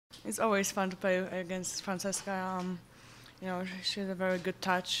It's always fun to play against Francesca. She has a very good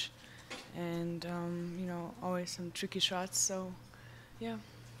touch, and always some tricky shots. So, yeah.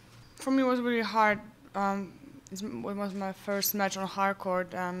 For me, it was really hard. It was my first match on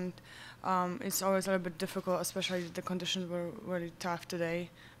hardcourt, and it's always a little bit difficult, especially the conditions were really tough today,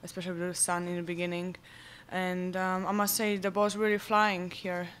 especially with the sun in the beginning. And I must say, the ball's really flying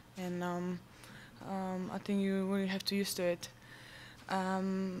here, and I think you really have to use to it.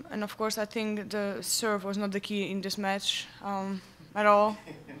 And of course, I think the serve was not the key in this match at all.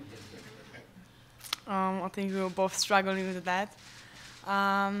 I think we were both struggling with that.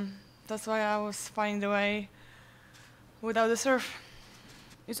 That's why I was finding the way without the serve.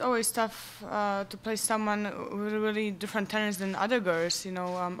 It's always tough to play someone with really different tennis than other girls. A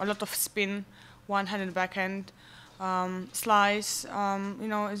lot of spin, one-handed backhand, slice.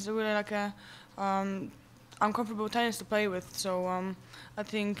 It's really like a uncomfortable tennis to play with. So I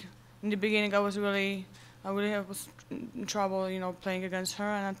think in the beginning I was really was in trouble, playing against her,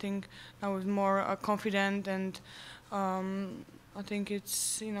 and I think I was more confident, and I think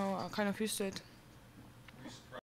it's, I kind of used to it.